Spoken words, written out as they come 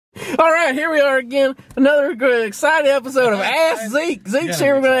All right, here we are again. Another good, exciting episode of Ask Zeke. Zeke's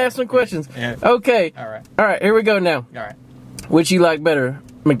here. We're going to ask some questions. Yeah. Okay. All right, here we go now. right. Which you like better,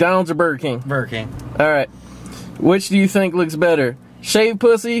 McDonald's or Burger King? Burger King. All right. Which do you think looks better, shaved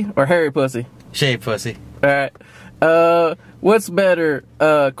pussy or hairy pussy? Shaved pussy. All right. What's better,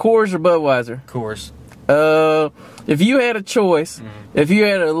 Coors or Budweiser? Coors. If you had a choice, if you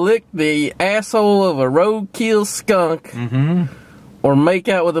had to lick the asshole of a roadkill skunk or make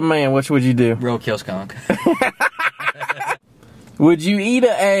out with a man, which would you do? Roadkill skunk. Would you eat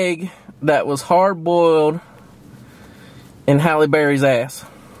an egg that was hard-boiled in Halle Berry's ass?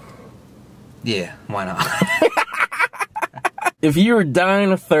 Yeah, why not? If you were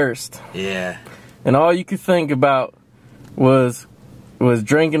dying of thirst, Yeah. and all you could think about was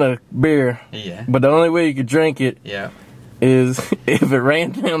drinking a beer, Yeah. but the only way you could drink it Yeah. is if it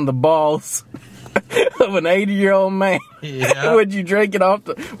ran down the balls of an 80-year-old man. Yeah. Would you drink it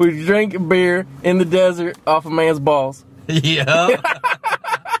would you drink a beer in the desert off a man's balls? Yeah.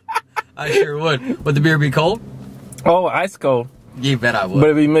 I sure would. Would the beer be cold? Oh, ice cold. You bet I would.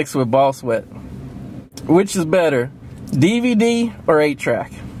 But it'd be mixed with ball sweat. Which is better, DVD or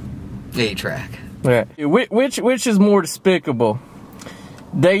 8-track? 8-track. Yeah. Which is more despicable?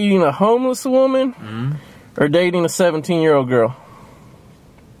 Dating a homeless woman or dating a 17-year-old girl?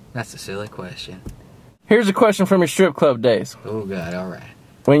 That's a silly question. Here's a question from your strip club days. Oh God, all right.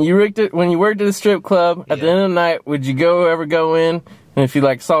 When you worked at the strip club, at the end of the night, would you ever go in, and if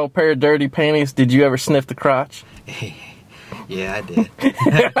you saw a pair of dirty panties, did you ever sniff the crotch? Yeah, I did.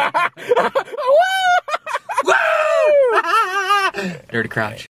 Dirty crotch.